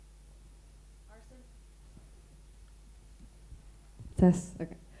Test.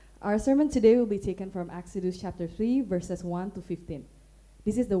 Okay. Our sermon today will be taken from Exodus chapter 3, verses 1 to 15.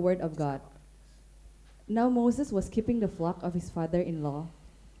 This is the word of God. Now Moses was keeping the flock of his father-in-law,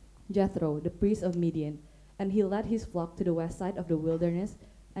 Jethro, the priest of Midian, and he led his flock to the west side of the wilderness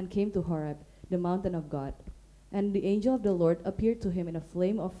and came to Horeb, the mountain of God. And the angel of the Lord appeared to him in a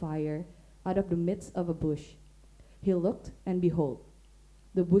flame of fire out of the midst of a bush. He looked, and behold,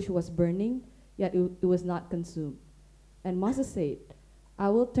 the bush was burning, yet it was not consumed. And Moses said, I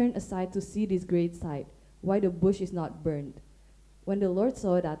will turn aside to see this great sight, why the bush is not burned. When the Lord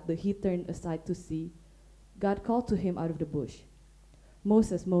saw that he turned aside to see, God called to him out of the bush,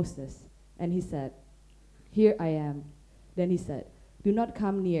 Moses, Moses. And he said, Here I am. Then he said, Do not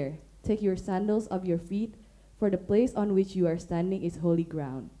come near. Take your sandals off your feet, for the place on which you are standing is holy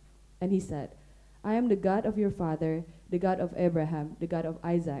ground. And he said, I am the God of your father, the God of Abraham, the God of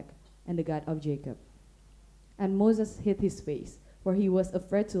Isaac, and the God of Jacob. And Moses hid his face, for he was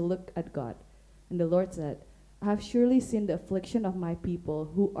afraid to look at God. And the Lord said, I have surely seen the affliction of my people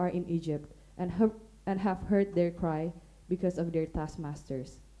who are in Egypt, and have heard their cry because of their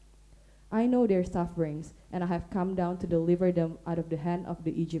taskmasters. I know their sufferings, and I have come down to deliver them out of the hand of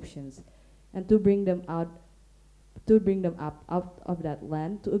the Egyptians, and to bring them up out of that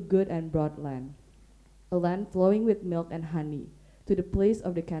land to a good and broad land, a land flowing with milk and honey, to the place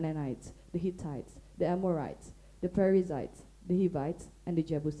of the Canaanites, the Hittites, the Amorites, the Perizzites, the Hivites, and the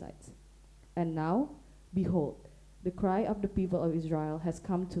Jebusites. And now, behold, the cry of the people of Israel has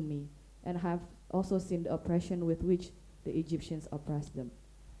come to me, and I have also seen the oppression with which the Egyptians oppressed them.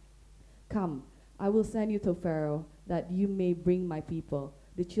 Come, I will send you to Pharaoh, that you may bring my people,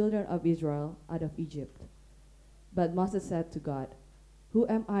 the children of Israel, out of Egypt. But Moses said to God, Who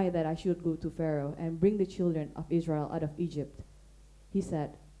am I that I should go to Pharaoh and bring the children of Israel out of Egypt? He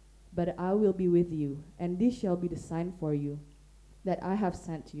said, But I will be with you, and this shall be the sign for you, that I have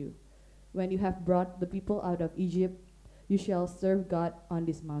sent you. When you have brought the people out of Egypt, you shall serve God on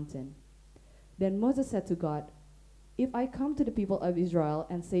this mountain. Then Moses said to God, If I come to the people of Israel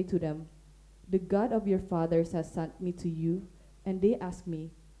and say to them, The God of your fathers has sent me to you, and they ask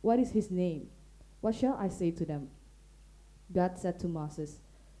me, What is his name? What shall I say to them? God said to Moses,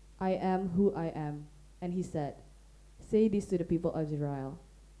 I am who I am. And he said, Say this to the people of Israel,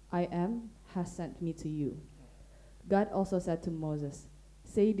 I am has sent me to you. God also said to Moses,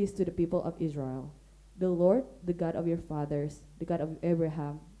 Say this to the people of Israel, The Lord, the God of your fathers, the God of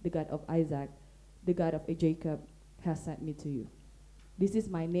Abraham, the God of Isaac, the God of Jacob, has sent me to you. This is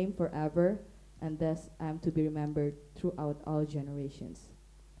my name forever, and thus I am to be remembered throughout all generations.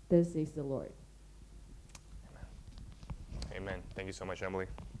 Thus says the Lord. Amen. Thank you so much, Emily.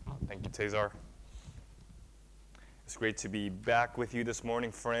 Thank you, Tazar. It's great to be back with you this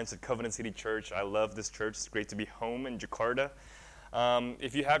morning, friends, at Covenant City Church. I love this church. It's great to be home in Jakarta.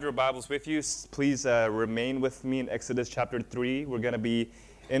 If you have your Bibles with you, please remain with me in Exodus chapter 3. We're going to be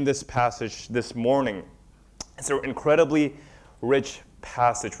in this passage this morning. It's an incredibly rich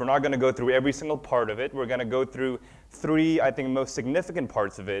passage. We're not going to go through every single part of it. We're going to go through three, I think, most significant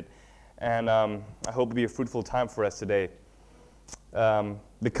parts of it. And I hope it'll be a fruitful time for us today.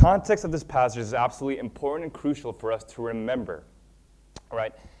 The context of this passage is absolutely important and crucial for us to remember. All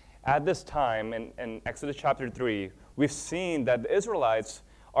right? At this time, in Exodus chapter 3, we've seen that the Israelites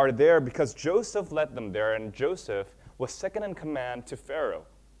are there because Joseph led them there, and Joseph was second in command to Pharaoh.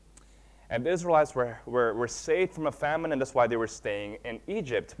 And the Israelites were saved from a famine, and that's why they were staying in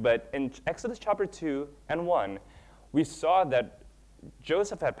Egypt. But in Exodus chapter 2 and 1, we saw that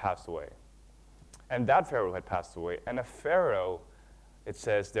Joseph had passed away, and that Pharaoh had passed away. And a Pharaoh, it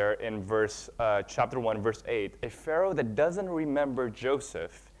says there in chapter 1, verse 8, a Pharaoh that doesn't remember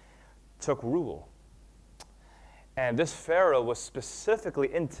Joseph took rule. And this Pharaoh was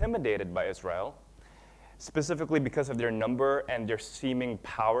specifically intimidated by Israel, specifically because of their number and their seeming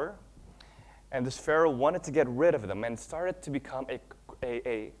power. And this Pharaoh wanted to get rid of them and started to become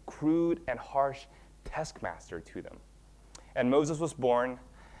a crude and harsh taskmaster to them. And Moses was born,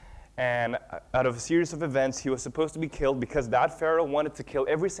 and out of a series of events, he was supposed to be killed because that Pharaoh wanted to kill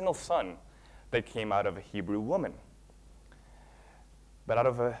every single son that came out of a Hebrew woman. But out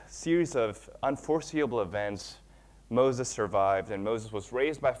of a series of unforeseeable events, Moses survived, and Moses was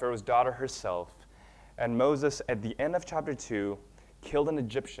raised by Pharaoh's daughter herself. And Moses, at the end of chapter 2, killed an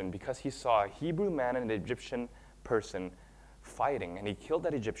Egyptian because he saw a Hebrew man and an Egyptian person fighting. And he killed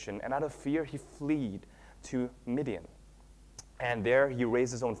that Egyptian, and out of fear, he fled to Midian. And there he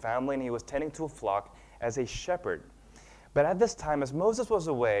raised his own family, and he was tending to a flock as a shepherd. But at this time, as Moses was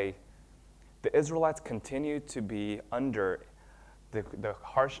away, the Israelites continued to be under the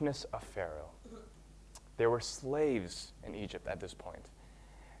harshness of Pharaoh. They were slaves in Egypt at this point.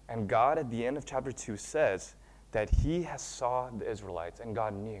 And God, at the end of chapter 2, says that he has saw the Israelites, and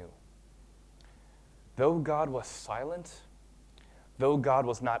God knew. Though God was silent, though God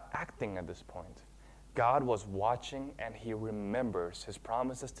was not acting at this point, God was watching, and he remembers his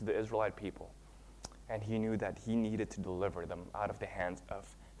promises to the Israelite people. And he knew that he needed to deliver them out of the hands of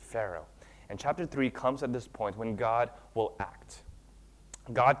Pharaoh. And chapter 3 comes at this point when God will act.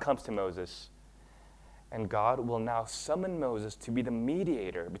 God comes to Moses, and God will now summon Moses to be the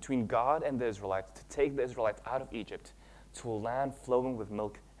mediator between God and the Israelites, to take the Israelites out of Egypt to a land flowing with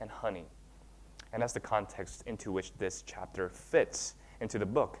milk and honey. And that's the context into which this chapter fits into the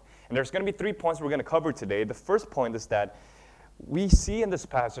book. And there's going to be 3 points we're going to cover today. The first point is that we see in this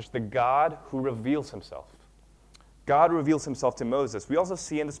passage the God who reveals himself. God reveals himself to Moses. We also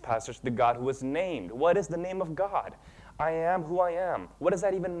see in this passage the God who is named. What is the name of God? I am who I am. What does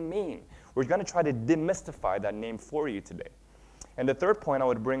that even mean? We're going to try to demystify that name for you today. And the third point I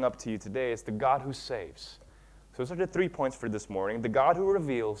would bring up to you today is the God who saves. So those are the 3 points for this morning: the God who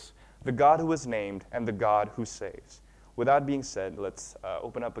reveals, the God who is named, and the God who saves. With that being said, let's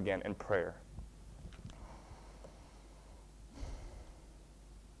open up again in prayer.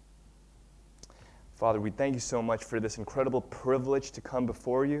 Father, we thank you so much for this incredible privilege to come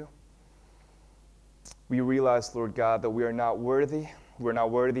before you. We realize, Lord God, that we are not worthy. We're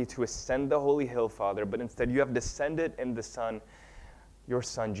not worthy to ascend the holy hill, Father, but instead you have descended in the Son, your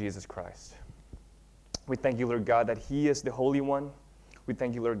Son, Jesus Christ. We thank you, Lord God, that he is the Holy One. We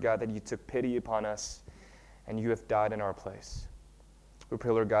thank you, Lord God, that you took pity upon us and you have died in our place. We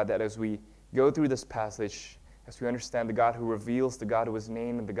pray, Lord God, that as we go through this passage, as we understand the God who reveals, the God who is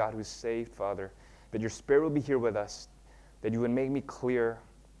named, and the God who is saved, Father, that your Spirit will be here with us, that you would make me clear,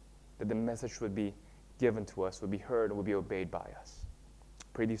 that the message would be given to us, would be heard, and would be obeyed by us.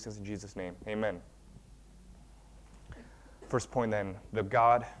 Pray these things in Jesus' name. Amen. First point then, the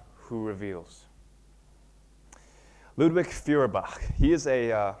God who reveals. Ludwig Feuerbach, he is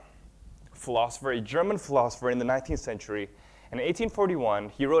a philosopher, a German philosopher in the 19th century. And in 1841,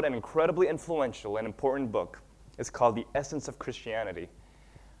 he wrote an incredibly influential and important book. It's called The Essence of Christianity.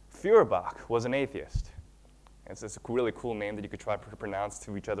 Feuerbach was an atheist. And it's a really cool name that you could try to pronounce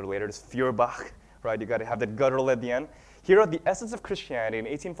to each other later. It's Feuerbach, right? You got to have that guttural at the end. He wrote The Essence of Christianity in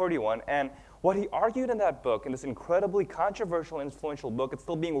 1841, and what he argued in that book, in this incredibly controversial and influential book, it's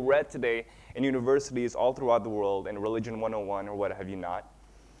still being read today in universities all throughout the world, in Religion 101 or what have you not.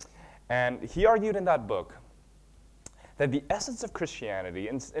 And he argued in that book that the essence of Christianity,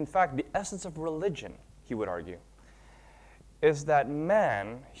 in fact, the essence of religion, he would argue, is that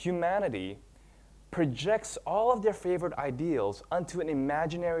man, humanity, projects all of their favorite ideals onto an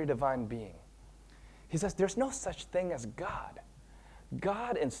imaginary divine being. He says there's no such thing as God.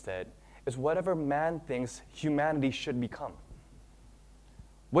 God, instead, is whatever man thinks humanity should become.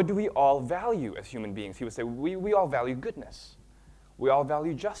 What do we all value as human beings? He would say, we all value goodness. We all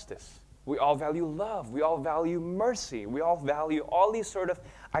value justice. We all value love. We all value mercy. We all value all these sort of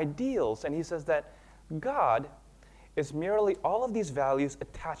ideals. And he says that God is merely all of these values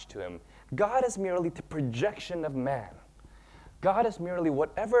attached to him. God is merely the projection of man. God is merely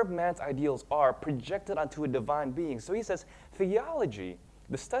whatever man's ideals are projected onto a divine being. So he says theology,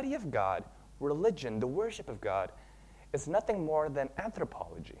 the study of God, religion, the worship of God, is nothing more than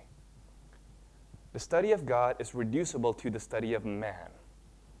anthropology. The study of God is reducible to the study of man.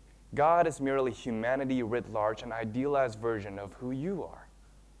 God is merely humanity writ large, an idealized version of who you are.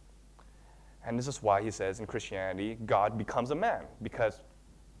 And this is why he says in Christianity, God becomes a man, because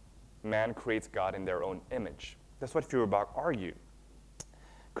man creates God in their own image. That's what Feuerbach argued.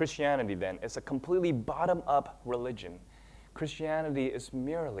 Christianity, then, is a completely bottom-up religion. Christianity is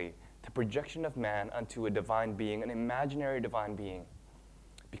merely the projection of man onto a divine being, an imaginary divine being,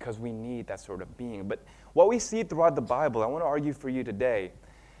 because we need that sort of being. But what we see throughout the Bible, I want to argue for you today,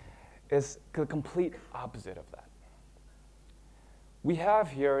 is the complete opposite of that. We have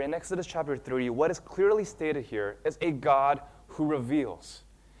here in Exodus chapter 3, what is clearly stated here is a God who reveals.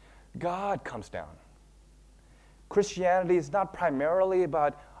 God comes down. Christianity is not primarily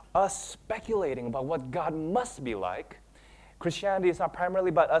about us speculating about what God must be like. Christianity is not primarily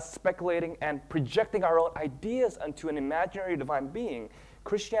about us speculating and projecting our own ideas onto an imaginary divine being.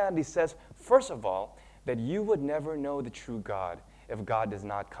 Christianity says, first of all, that you would never know the true God if God does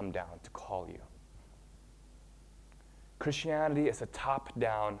not come down to call you. Christianity is a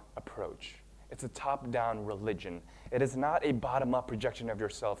top-down approach. It's a top-down religion. It is not a bottom-up projection of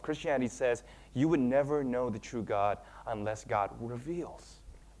yourself. Christianity says you would never know the true God unless God reveals.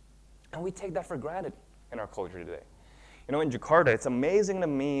 And we take that for granted in our culture today. You know, in Jakarta, it's amazing to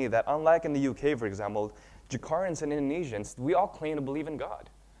me that unlike in the UK, for example, Jakartans and Indonesians, we all claim to believe in God.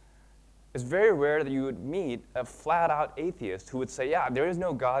 It's very rare that you would meet a flat-out atheist who would say, yeah, there is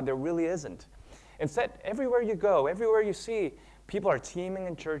no God, there really isn't. Instead, everywhere you go, everywhere you see, people are teeming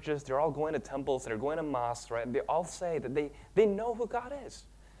in churches, they're all going to temples, they're going to mosques, right? They all say that they know who God is.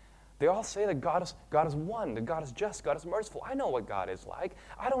 They all say that God is one, that God is just, God is merciful. I know what God is like.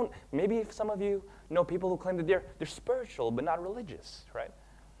 Maybe some of you know people who claim that they're spiritual but not religious, right?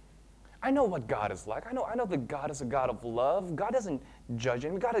 I know what God is like. I know that God is a God of love. God doesn't judge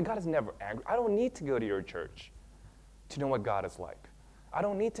anyone. God is never angry. I don't need to go to your church to know what God is like. I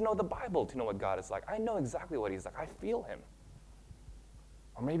don't need to know the Bible to know what God is like. I know exactly what he's like. I feel him.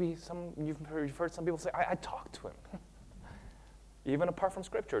 Or maybe you've heard some people say, I talk to him. Even apart from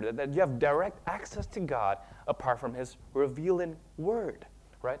Scripture, that you have direct access to God apart from his revealing word,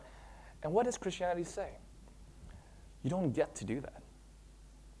 right? And what does Christianity say? You don't get to do that.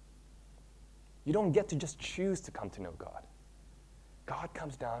 You don't get to just choose to come to know God. God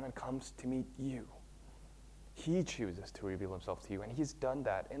comes down and comes to meet you. He chooses to reveal himself to you, and he's done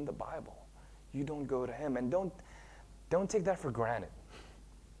that in the Bible. You don't go to him, and don't take that for granted.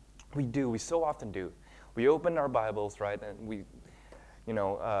 We so often do. We open our Bibles, right, and we,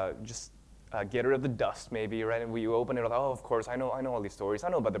 just get rid of the dust maybe, right, and we open it, oh, of course, I know all these stories. I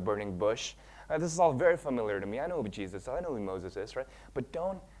know about the burning bush. This is all very familiar to me. I know who Jesus is. I know who Moses is, right? But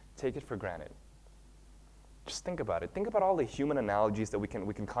don't take it for granted. Just think about it. Think about all the human analogies that we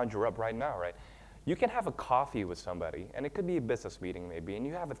can conjure up right now, right? You can have a coffee with somebody, and it could be a business meeting maybe, and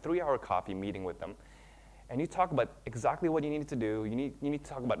you have a 3-hour coffee meeting with them, and you talk about exactly what you need to do. You need to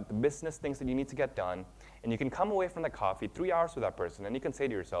talk about the business things that you need to get done, and you can come away from that coffee 3 hours with that person, and you can say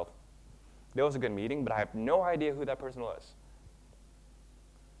to yourself, that was a good meeting, but I have no idea who that person was.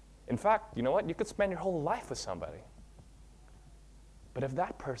 In fact, you know what? You could spend your whole life with somebody. But if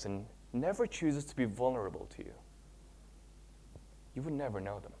that person never chooses to be vulnerable to you, you would never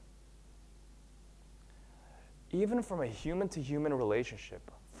know them. Even from a human-to-human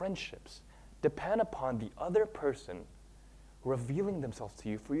relationship, friendships depend upon the other person revealing themselves to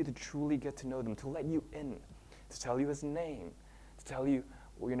you for you to truly get to know them, to let you in, to tell you his name, to tell you,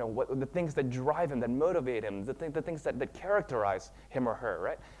 what the things that drive him, that motivate him, the things that characterize him or her,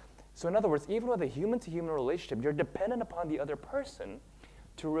 right? So in other words, even with a human-to-human relationship, you're dependent upon the other person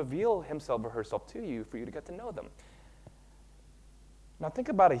to reveal himself or herself to you for you to get to know them. Now think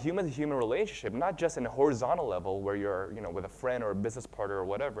about a human-to-human relationship, not just in a horizontal level where you're with a friend or a business partner or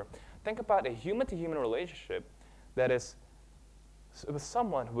whatever. Think about a human-to-human relationship that is with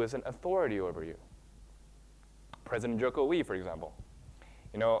someone who is an authority over you. President Joko Lee, for example.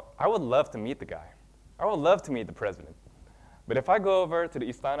 I would love to meet the guy. I would love to meet the president. But if I go over to the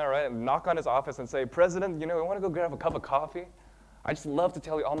Istana, right, and knock on his office and say, President, I want to go grab a cup of coffee. I just love to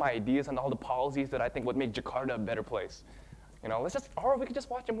tell you all my ideas and all the policies that I think would make Jakarta a better place. Or we could just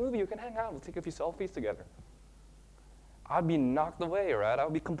watch a movie. You can hang out. We'll take a few selfies together. I'd be knocked away, right? I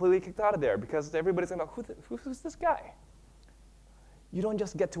would be completely kicked out of there because everybody's going to go, who's this guy? You don't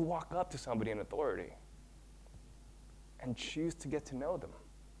just get to walk up to somebody in authority and choose to get to know them.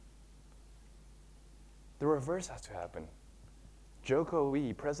 The reverse has to happen.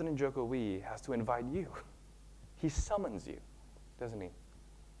 President Joko Lee has to invite you. He summons you, doesn't he?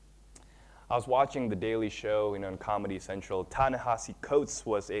 I was watching The Daily Show, on Comedy Central. Ta-Nehisi Coates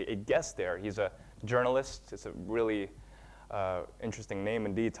was a guest there. He's a journalist. It's a really interesting name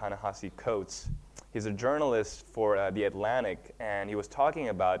indeed, Ta-Nehisi Coates. He's a journalist for The Atlantic, and he was talking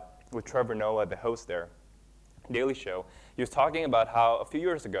about, with Trevor Noah, the host there, Daily Show, he was talking about how a few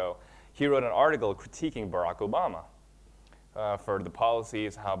years ago, he wrote an article critiquing Barack Obama for the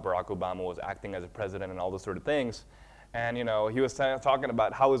policies, how Barack Obama was acting as a president and all those sort of things. And he was talking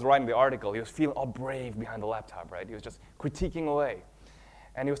about how he was writing the article. He was feeling all brave behind the laptop, right? He was just critiquing away.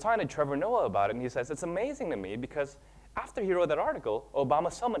 And he was talking to Trevor Noah about it, and he says, it's amazing to me because after he wrote that article,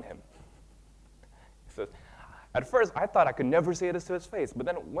 Obama summoned him. He says, at first, I thought I could never say this to his face, but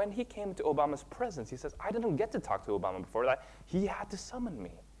then when he came to Obama's presence, he says, I didn't get to talk to Obama before that. He had to summon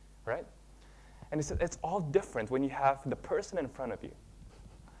me, right? And he said, it's all different when you have the person in front of you.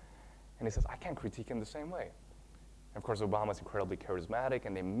 And he says, I can't critique him the same way. And of course, Obama's incredibly charismatic,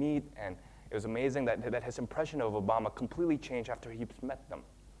 and they meet, and it was amazing that his impression of Obama completely changed after he met them.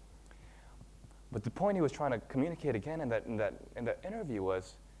 But the point he was trying to communicate again in that interview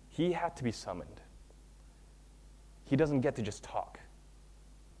was he had to be summoned. He doesn't get to just talk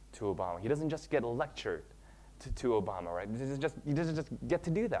to Obama. He doesn't just get lectured to Obama, right? He doesn't just get to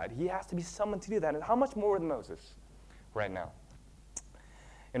do that. He has to be summoned to do that. And how much more with Moses right now?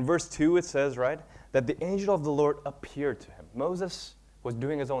 In verse 2, it says, right, that the angel of the Lord appeared to him. Moses was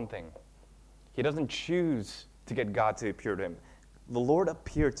doing his own thing. He doesn't choose to get God to appear to him. The Lord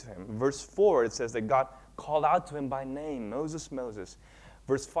appeared to him. Verse 4, it says that God called out to him by name, Moses, Moses.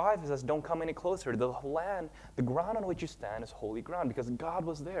 Verse 5, it says, don't come any closer. The land, the ground on which you stand is holy ground, because God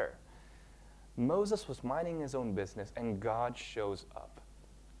was there. Moses was minding his own business, and God shows up.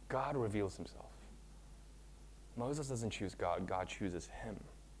 God reveals himself. Moses doesn't choose God, God chooses him.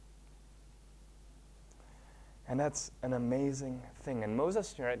 And that's an amazing thing. And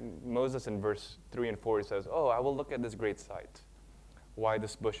Moses, right, Moses in verse 3 and 4 says, oh, I will look at this great sight. Why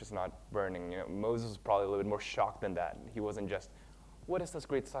this bush is not burning. Moses was probably a little bit more shocked than that. He wasn't just, what is this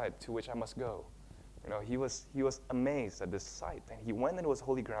great sight to which I must go? He was amazed at this sight. And he went into his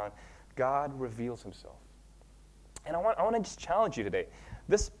holy ground. God reveals himself. And I want to just challenge you today.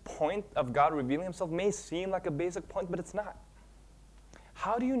 This point of God revealing himself may seem like a basic point, but it's not.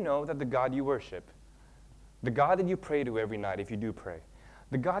 How do you know that the God you worship, the God that you pray to every night, if you do pray,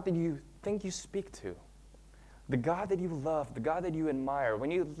 the God that you think you speak to, the God that you love, the God that you admire,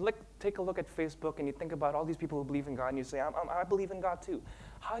 when you take a look at Facebook and you think about all these people who believe in God and you say, I believe in God too.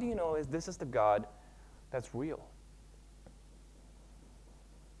 How do you know this is the God that's real?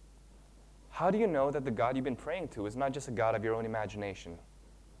 How do you know that the God you've been praying to is not just a God of your own imagination?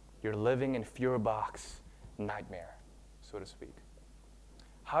 You're living in Feuerbach's nightmare, so to speak.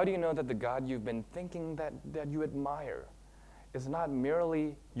 How do you know that the God you've been thinking that you admire is not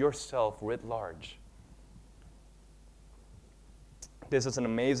merely yourself writ large? This is an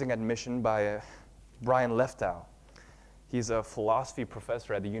amazing admission by Brian Leftow. He's a philosophy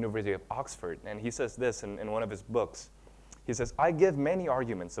professor at the University of Oxford, and he says this in one of his books. He says, I give many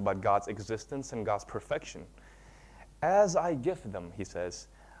arguments about God's existence and God's perfection. As I give them, he says,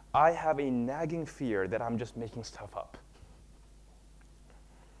 I have a nagging fear that I'm just making stuff up.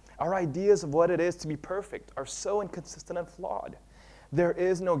 Our ideas of what it is to be perfect are so inconsistent and flawed. There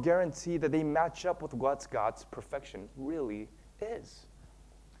is no guarantee that they match up with what God's perfection really is.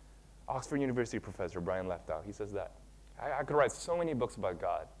 Oxford University professor Brian Leftow, he says that. I could write so many books about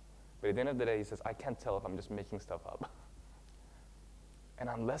God, but at the end of the day, he says, I can't tell if I'm just making stuff up. And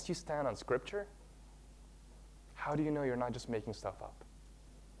unless you stand on Scripture, how do you know you're not just making stuff up?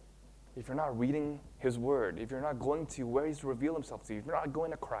 If you're not reading His Word, if you're not going to where He's revealed Himself to you, if you're not going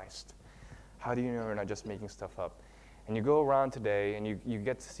to Christ, how do you know you're not just making stuff up? And you go around today and you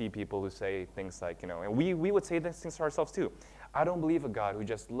get to see people who say things like, and we would say these things to ourselves too. I don't believe a God who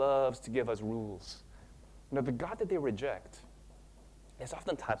just loves to give us rules. The God that they reject is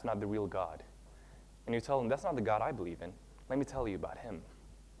oftentimes not the real God. And you tell them, that's not the God I believe in. Let me tell you about Him.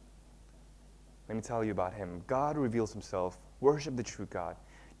 Let me tell you about Him. God reveals Himself. Worship the true God.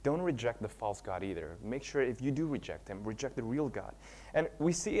 Don't reject the false God either. Make sure if you do reject Him, reject the real God. And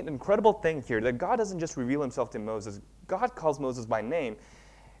we see an incredible thing here, that God doesn't just reveal Himself to Moses. God calls Moses by name.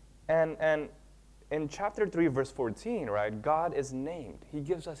 And in chapter 3, verse 14, right, God is named. He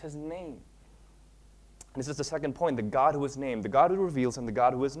gives us His name. This is the second point, the God who is named, the God who reveals and the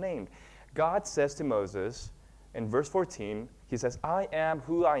God who is named. God says to Moses, in verse 14, He says, I am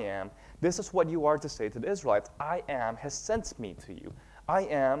who I am. This is what you are to say to the Israelites. I am has sent me to you. I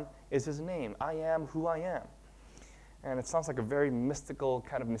am is His name. I am who I am. And it sounds like a very mystical,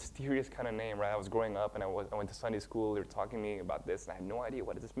 kind of mysterious kind of name, right? I was growing up and I went to Sunday school. They were talking to me about this, and I had no idea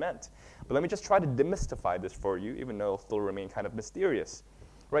what this meant. But let me just try to demystify this for you, even though it'll still remain kind of mysterious.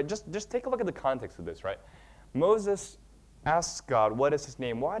 Right? Just take a look at the context of this, right? Moses asks God, what is His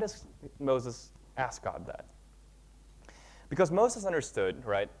name? Why does Moses ask God that? Because Moses understood,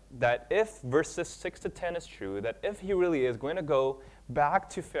 right, that if verses 6 to 10 is true, that if he really is going to go back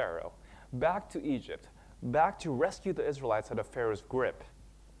to Pharaoh, back to Egypt, back to rescue the Israelites out of Pharaoh's grip,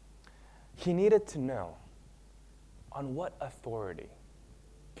 he needed to know, on what authority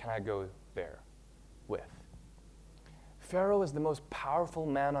can I go there with? Pharaoh is the most powerful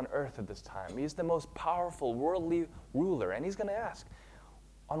man on earth at this time. He's the most powerful worldly ruler, and he's going to ask,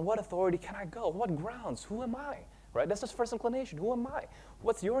 on what authority can I go? What grounds? Who am I? Right? That's his first inclination. Who am I?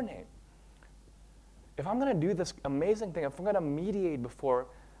 What's your name? If I'm going to do this amazing thing, if I'm going to mediate before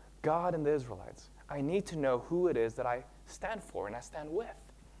God and the Israelites, I need to know who it is that I stand for and I stand with.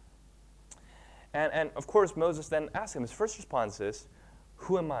 And of course, Moses then asks him, his first response is,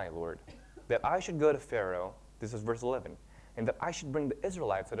 who am I, Lord, that I should go to Pharaoh, this is verse 11, and that I should bring the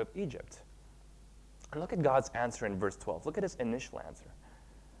Israelites out of Egypt? And look at God's answer in verse 12. Look at His initial answer.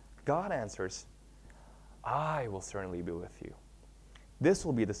 God answers, I will certainly be with you. This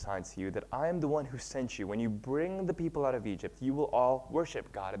will be the sign to you that I am the one who sent you. When you bring the people out of Egypt, you will all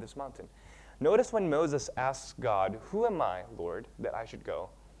worship God at this mountain. Notice when Moses asks God, who am I, Lord, that I should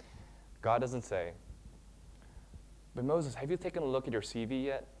go? God doesn't say, but Moses, have you taken a look at your CV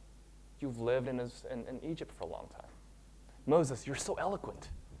yet? You've lived in Egypt for a long time. Moses, you're so eloquent.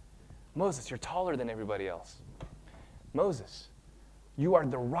 Moses, you're taller than everybody else. Moses, you are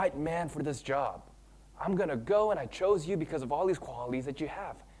the right man for this job. I'm going to go, and I chose you because of all these qualities that you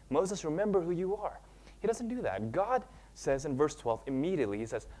have. Moses, remember who you are. He doesn't do that. God says in verse 12, immediately, he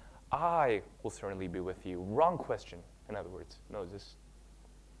says, I will certainly be with you. Wrong question, in other words, Moses.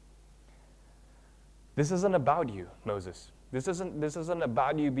 This isn't about you, Moses. This isn't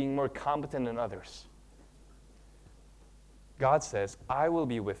about you being more competent than others. God says, I will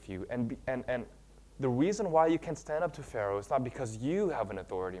be with you. And the reason why you can stand up to Pharaoh is not because you have an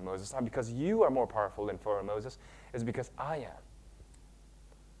authority, Moses. Not because you are more powerful than Pharaoh, Moses. It's because I am.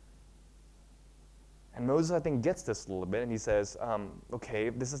 And Moses, I think, gets this a little bit, and he says, okay,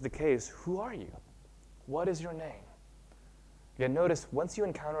 if this is the case, who are you? What is your name? Again, notice, once you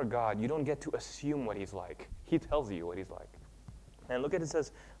encounter God, you don't get to assume what he's like. He tells you what he's like. And look at it,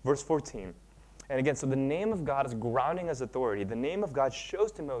 says, verse 14. And again, so the name of God is grounding his authority. The name of God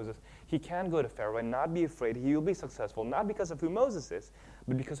shows to Moses he can go to Pharaoh and not be afraid. He will be successful, not because of who Moses is,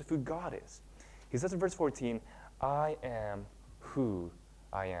 but because of who God is. He says in verse 14, I am who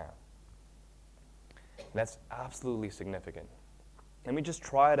I am. And that's absolutely significant. Let me just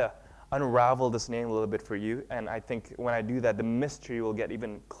try to unravel this name a little bit for you. And I think when I do that, the mystery will get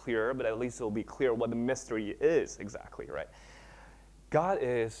even clearer, but at least it will be clear what the mystery is exactly, right? God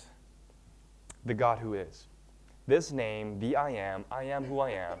is the God who is. This name, the I am who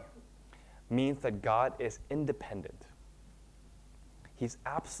I am, means that God is independent. He's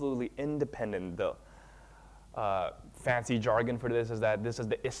absolutely independent. The fancy jargon for this is that this is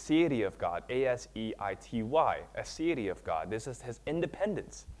the aseity of God, A-S-E-I-T-Y, aseity of God. This is his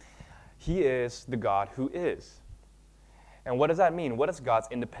independence. He is the God who is. And what does that mean? What does God's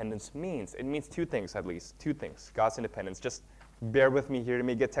independence mean? It means two things, at least. Two things. God's independence. Just bear with me here. Let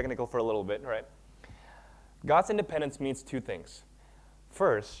me get technical for a little bit, right? God's independence means two things.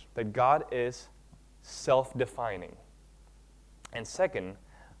 First, that God is self-defining. And second,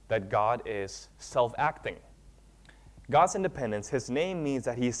 that God is self-acting. God's independence, his name means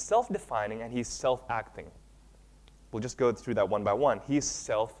that he's self-defining and he's self-acting. We'll just go through that one by one. He's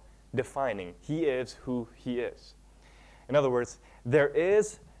self-defining. He is who he is. In other words, there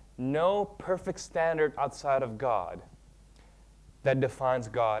is no perfect standard outside of God that defines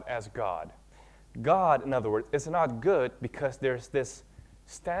God as God. God, in other words, is not good because there's this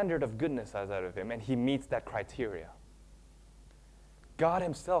standard of goodness outside of him, and he meets that criteria. God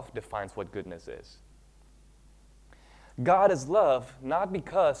himself defines what goodness is. God is love not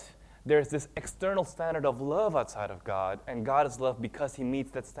because there's this external standard of love outside of God, and God is love because he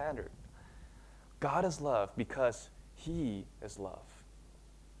meets that standard. God is love because he is love.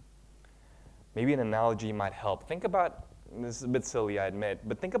 Maybe an analogy might help. Think about, this is a bit silly, I admit,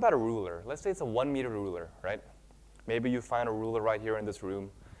 but think about a ruler. Let's say it's a 1 meter ruler, right? Maybe you find a ruler right here in this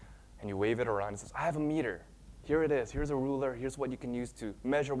room, and you wave it around and says, I have a meter. Here it is. Here's a ruler. Here's what you can use to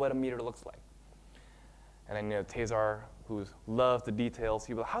measure what a meter looks like. And then, Tazar, who loves the details,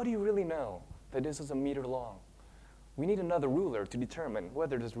 he will, how do you really know that this is a meter long? We need another ruler to determine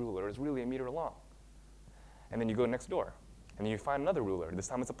whether this ruler is really a meter long. And then you go next door, and then you find another ruler. This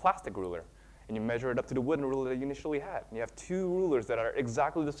time it's a plastic ruler. And you measure it up to the wooden ruler that you initially had. And you have two rulers that are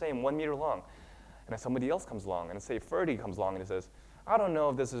exactly the same, 1 meter long. And then somebody else comes along, and say Ferdy comes along and he says, I don't know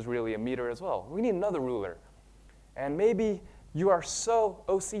if this is really a meter as well. We need another ruler. And maybe you are so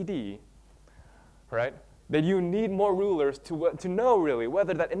OCD, right, that you need more rulers to know really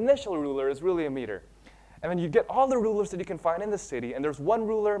whether that initial ruler is really a meter. And then you get all the rulers that you can find in the city, and there's one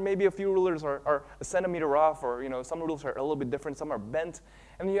ruler, maybe a few rulers are a centimeter off, or some rulers are a little bit different, some are bent.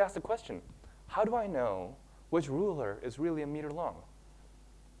 And then you ask the question, how do I know which ruler is really a meter long?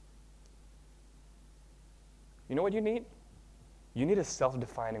 You know what you need? You need a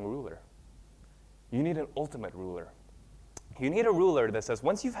self-defining ruler. You need an ultimate ruler. You need a ruler that says,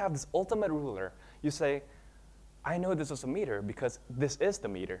 once you have this ultimate ruler, you say, I know this is a meter because this is the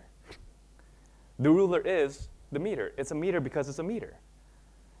meter. The ruler is the meter. It's a meter because it's a meter.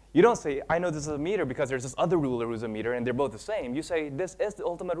 You don't say, I know this is a meter because there's this other ruler who's a meter and they're both the same. You say, this is the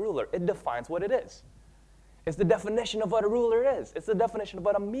ultimate ruler. It defines what it is. It's the definition of what a ruler is. It's the definition of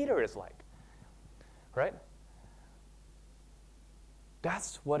what a meter is like. Right?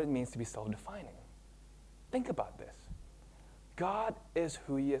 That's what it means to be self-defining. Think about this. God is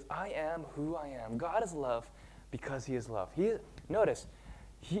who he is. I am who I am. God is love because he is love. Notice,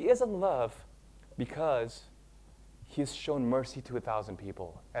 he isn't love because he's shown mercy to 1,000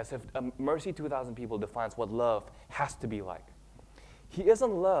 people, as if mercy to 1,000 people defines what love has to be like. He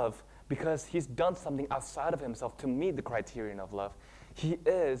isn't love because he's done something outside of himself to meet the criterion of love. He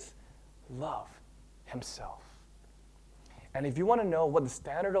is love himself. And if you want to know what the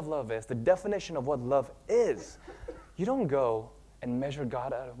standard of love is, the definition of what love is, you don't go and measure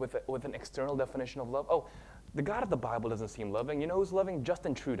God out with an external definition of love. Oh, the God of the Bible doesn't seem loving. You know who's loving?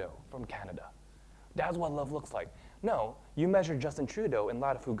 Justin Trudeau from Canada. That's what love looks like. No, you measure Justin Trudeau in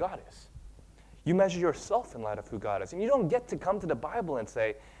light of who God is. You measure yourself in light of who God is. And you don't get to come to the Bible and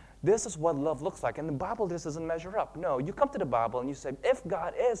say, this is what love looks like, and the Bible just doesn't measure up. No, you come to the Bible and you say, if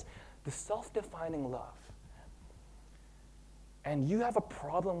God is the self-defining love, and you have a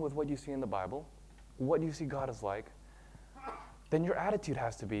problem with what you see in the Bible, what you see God is like, then your attitude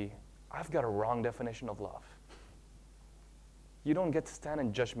has to be, I've got a wrong definition of love. You don't get to stand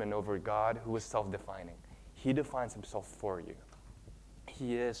in judgment over God who is self-defining. He defines himself for you.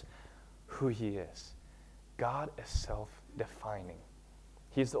 He is who he is. God is self-defining.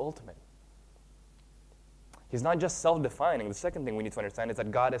 He's the ultimate. He's not just self-defining. The second thing we need to understand is that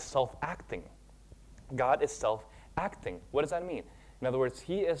God is self-acting. God is self-acting. What does that mean? In other words,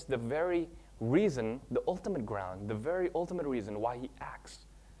 he is the very reason, the ultimate ground, the very ultimate reason why he acts.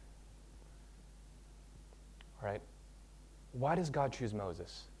 Right? Why does God choose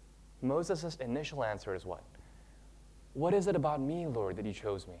Moses? Moses' initial answer is what? What is it about me, Lord, that you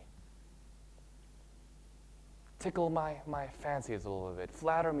chose me? Tickle my fancies a little bit.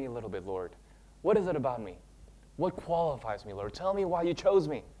 Flatter me a little bit, Lord. What is it about me? What qualifies me, Lord? Tell me why you chose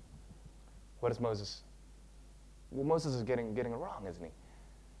me. What is Moses? Well, Moses is getting it wrong, isn't he?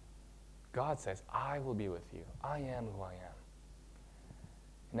 God says, I will be with you. I am who I am.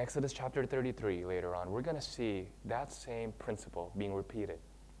 In Exodus chapter 33, later on, we're going to see that same principle being repeated.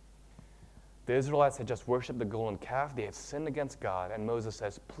 The Israelites had just worshipped the golden calf. They had sinned against God. And Moses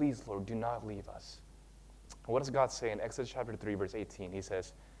says, please, Lord, do not leave us. What does God say in Exodus chapter 3, verse 18? He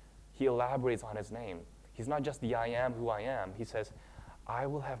says, he elaborates on his name. He's not just the I am who I am. He says, I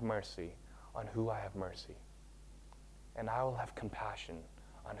will have mercy on who I have mercy. And I will have compassion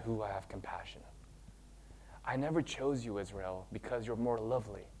on who I have compassion. I never chose you, Israel, because you're more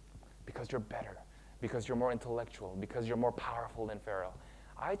lovely, because you're better, because you're more intellectual, because you're more powerful than Pharaoh.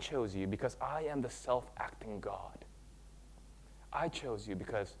 I chose you because I am the self-acting God. I chose you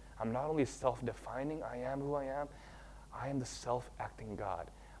because I'm not only self-defining, I am who I am the self-acting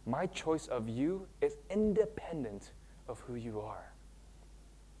God. My choice of you is independent of who you are.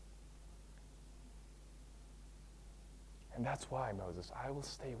 And that's why, Moses, I will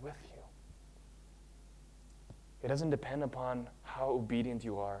stay with you. It doesn't depend upon how obedient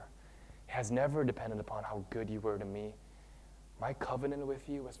you are. It has never depended upon how good you were to me. My covenant with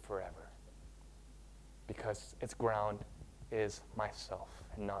you is forever, because its ground is myself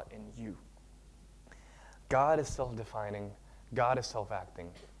and not in you. God is self-defining. God is self-acting.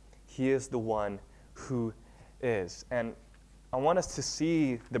 He is the one who is. And I want us to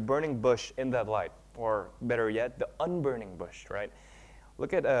see the burning bush in that light, or better yet, the unburning bush, right?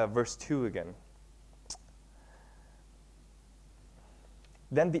 Look at verse 2 again.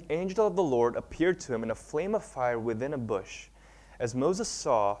 Then the angel of the Lord appeared to him in a flame of fire within a bush. As Moses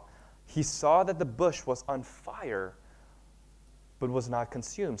saw, he saw that the bush was on fire, but was not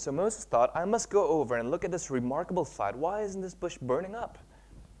consumed. So Moses thought, I must go over and look at this remarkable sight. Why isn't this bush burning up?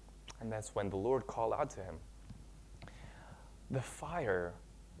 And that's when the Lord called out to him. The fire,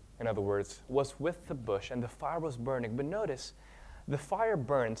 in other words, was with the bush, and the fire was burning. But notice, the fire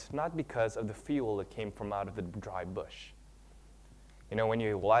burnt not because of the fuel that came from out of the dry bush. You know, when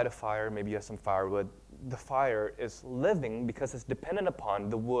you light a fire, maybe you have some firewood, the fire is living because it's dependent upon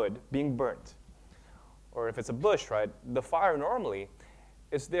the wood being burnt. Or if it's a bush, right, the fire normally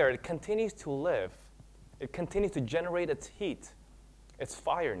is there. It continues to live. It continues to generate its heat, its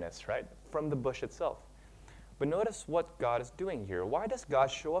fireness, right, from the bush itself. But notice what God is doing here. Why does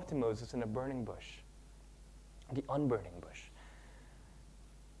God show up to Moses in a burning bush? The unburning bush.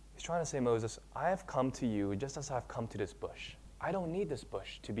 He's trying to say, Moses, I have come to you just as I've come to this bush. I don't need this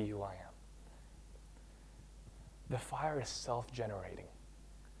bush to be who I am. The fire is self-generating.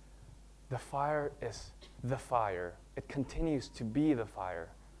 The fire is the fire. It continues to be the fire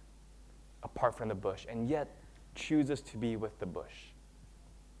apart from the bush, and yet chooses to be with the bush.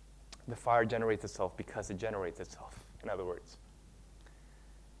 The fire generates itself because it generates itself, in other words.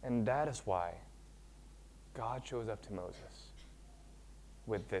 And that is why God shows up to Moses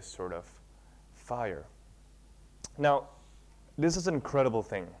with this sort of fire. Now, this is an incredible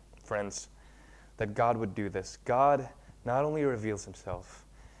thing, friends, that God would do this. God not only reveals himself,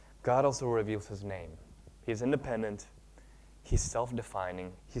 God also reveals his name. He's independent, he's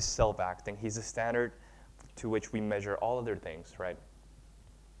self-defining, he's self-acting, he's the standard to which we measure all other things, right?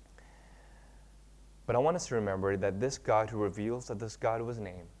 But I want us to remember that this God who reveals that this God was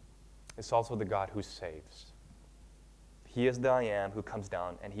named is also the God who saves. He is the I am who comes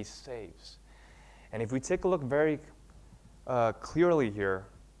down and he saves. And if we take a look very clearly here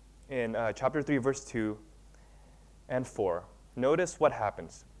in chapter 3, verse 2 and 4, notice what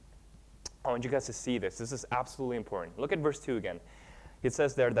happens. I want you guys to see this. This is absolutely important. Look at verse 2 again. It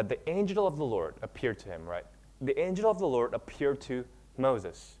says there that the angel of the Lord appeared to him, right? The angel of the Lord appeared to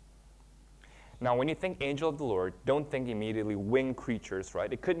Moses. Now, when you think angel of the Lord, don't think immediately winged creatures,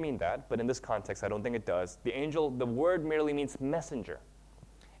 right? It could mean that, but in this context, I don't think it does. The word merely means messenger.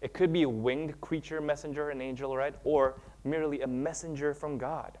 It could be a winged creature, messenger, an angel, right? Or merely a messenger from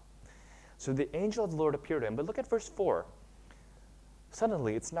God. So the angel of the Lord appeared to him. But look at verse 4.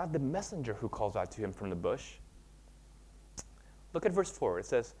 Suddenly, it's not the messenger who calls out to him from the bush. Look at verse 4. It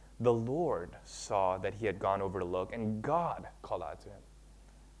says, the Lord saw that he had gone over to look, and God called out to him.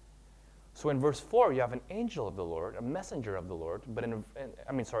 So in verse 4, you have an angel of the Lord, a messenger of the Lord. But in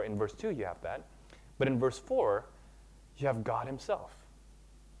verse 2, you have that. But in verse 4, you have God himself.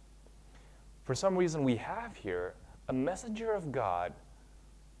 For some reason, we have here a messenger of God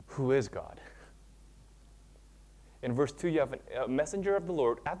who is God. In verse 2, you have a messenger of the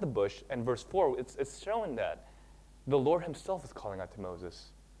Lord at the bush. And verse 4, it's showing that the Lord himself is calling out to Moses.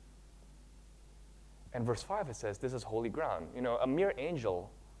 And verse 5, it says, this is holy ground. You know, a mere angel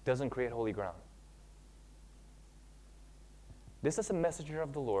doesn't create holy ground. This is a messenger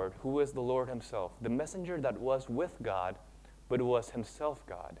of the Lord who is the Lord himself, the messenger that was with God, but was himself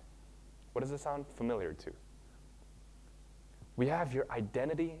God. What does this sound familiar to? We have here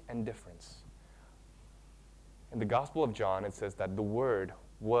identity and difference. In the Gospel of John, it says that the Word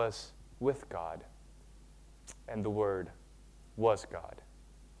was with God, and the Word was God.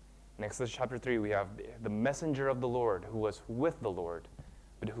 In Exodus chapter 3, we have the messenger of the Lord who was with the Lord,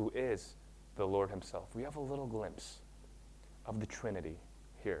 but who is the Lord himself. We have a little glimpse of the Trinity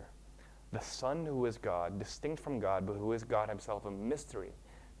here. The Son who is God, distinct from God, but who is God himself, a mystery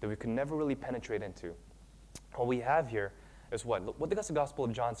that we can never really penetrate into. What we have here is what? Look, what does the Gospel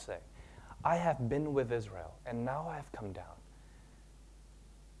of John say? I have been with Israel, and now I have come down.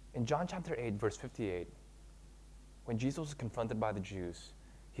 In John chapter 8, verse 58, when Jesus was confronted by the Jews,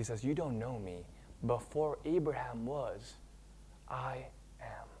 he says, you don't know me. Before Abraham was, I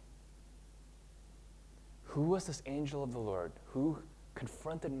am. Who was this angel of the Lord who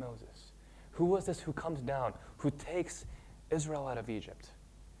confronted Moses? Who was this who comes down, who takes Israel out of Egypt?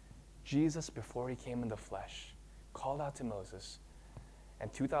 Jesus, before he came in the flesh, called out to Moses,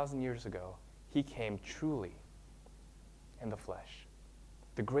 and 2,000 years ago, he came truly in the flesh.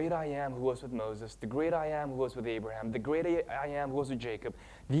 The great I am who was with Moses, the great I am who was with Abraham, the great I am who was with Jacob,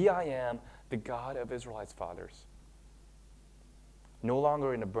 the I am, the God of Israelites' fathers. No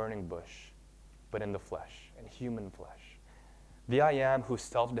longer in a burning bush, but in the flesh, in human flesh. The I am who's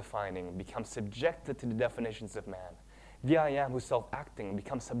self-defining becomes subjected to the definitions of man. The I am who's self-acting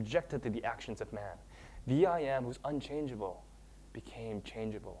becomes subjected to the actions of man. The I am who's unchangeable became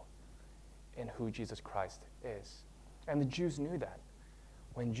changeable in who Jesus Christ is. And the Jews knew that.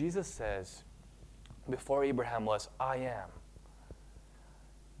 When Jesus says, before Abraham was, I am,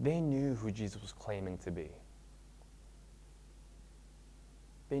 they knew who Jesus was claiming to be.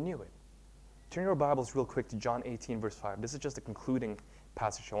 They knew it. Turn your Bibles real quick to John 18, verse 5. This is just a concluding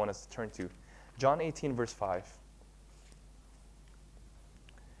passage I want us to turn to. John 18, verse 5.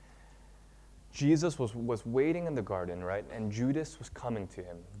 Jesus was waiting in the garden, right? And Judas was coming to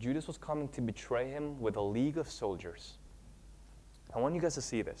him. Judas was coming to betray him with a league of soldiers. I want you guys to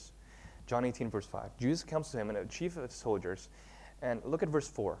see this. John 18, verse 5. Jesus comes to him and a chief of soldiers. And look at verse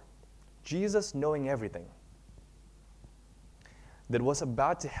 4. Jesus, knowing everything that was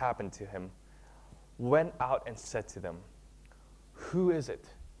about to happen to him, went out and said to them, who is it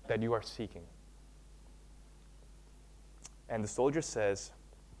that you are seeking? And the soldier says,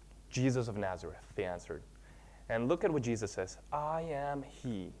 Jesus of Nazareth, they answered. And look at what Jesus says. I am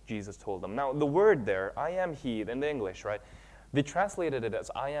he, Jesus told them. Now, the word there, I am he, in the English, right? They translated it as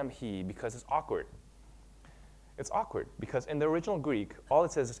I am he because it's awkward. It's awkward because in the original Greek, all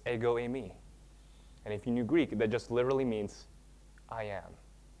it says is ego eimi. And if you knew Greek, that just literally means I am.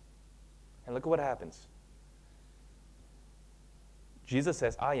 And look at what happens. Jesus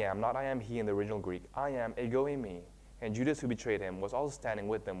says, I am, not I am he in the original Greek. I am ego eimi. And Judas, who betrayed him, was also standing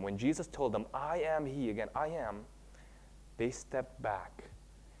with them. When Jesus told them, I am he, again, I am, they stepped back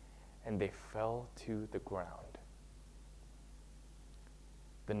and they fell to the ground.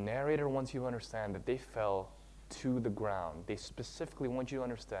 The narrator wants you to understand that they fell to the ground. They specifically want you to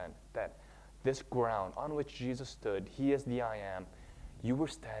understand that this ground on which Jesus stood, he is the I am, you were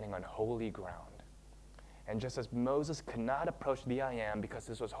standing on holy ground. And just as Moses could not approach the I Am because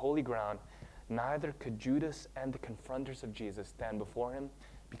this was holy ground, neither could Judas and the confronters of Jesus stand before him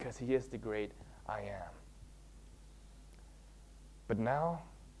because he is the great I Am. But now,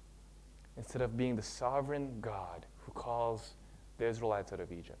 instead of being the sovereign God who calls the Israelites out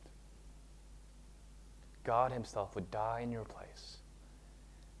of Egypt, God himself would die in your place.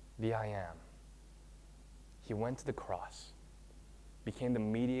 The I Am. He went to the cross, became the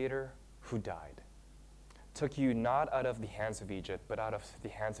mediator who died, took you not out of the hands of Egypt, but out of the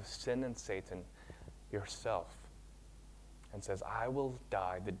hands of sin and Satan yourself, and says, I will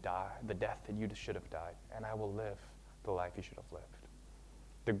die the death that you should have died, and I will live the life you should have lived.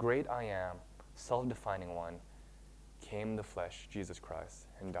 The great I Am, self-defining one, came in the flesh, Jesus Christ,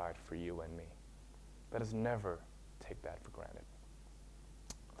 and died for you and me. Let us never take that for granted.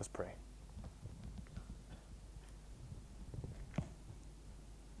 Let's pray.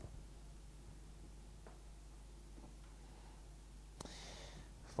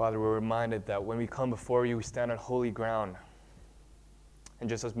 Father, we're reminded that when we come before you, we stand on holy ground. And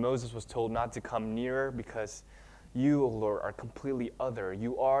just as Moses was told not to come nearer because you, O Lord, are completely other.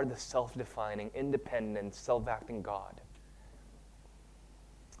 You are the self-defining, independent, self-acting God.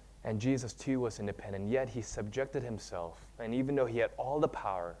 And Jesus too was independent, yet he subjected himself. And even though he had all the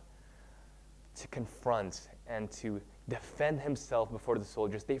power to confront and to defend himself before the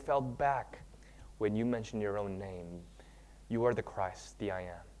soldiers, they fell back when you mentioned your own name. You are the Christ, the I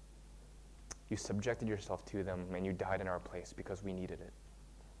Am. You subjected yourself to them, and you died in our place because we needed it.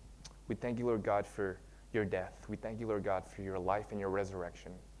 We thank you, Lord God, for your death. We thank you, Lord God, for your life and your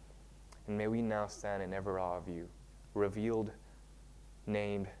resurrection. And may we now stand in ever awe of you, revealed,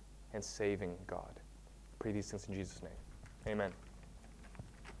 named, and saving God. Pray these things in Jesus' name. Amen.